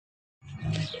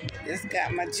Just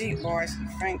got my Jeep washed.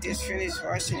 Frank just finished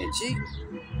washing the Jeep.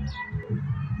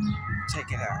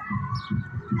 Check it out.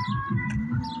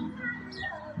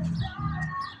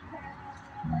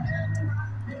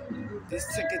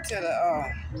 Just took it to the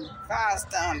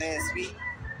Firestone last week.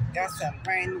 Got some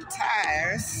brand new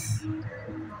tires.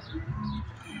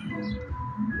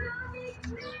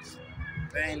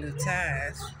 Brand new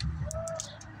tires.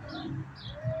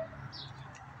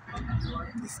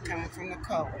 It's coming from the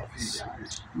car wash.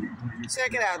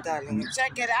 Check it out, Darlene.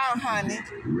 Check it out, honey.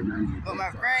 With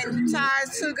my brand new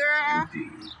tires too, girl.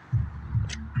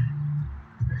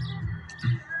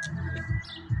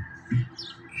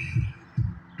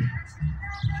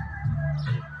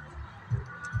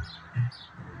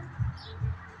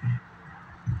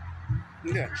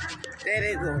 Look, there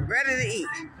they go, ready to eat.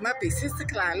 Might be 6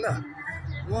 o'clock. Look,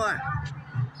 1,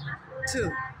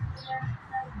 2,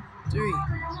 3,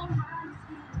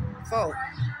 4,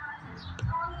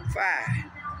 5.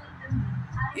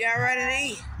 Y'all ready to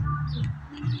eat?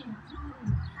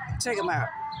 Check them out.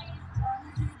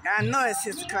 I know it's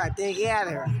 6 o'clock. They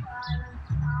gather.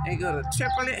 They go to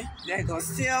triplet. They go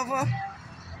silver,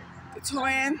 the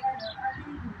twin,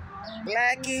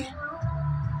 blackie,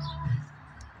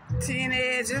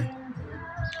 teenager,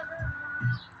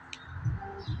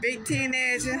 big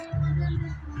teenager,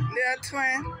 little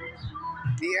twin.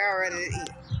 Be all ready to eat.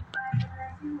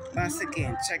 Once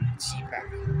again, check the Jeep out.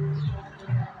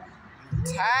 New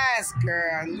tires,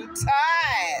 girl. New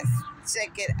tires.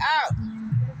 Check it out.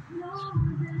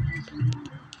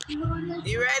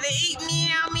 You ready to eat?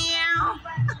 Meow, meow.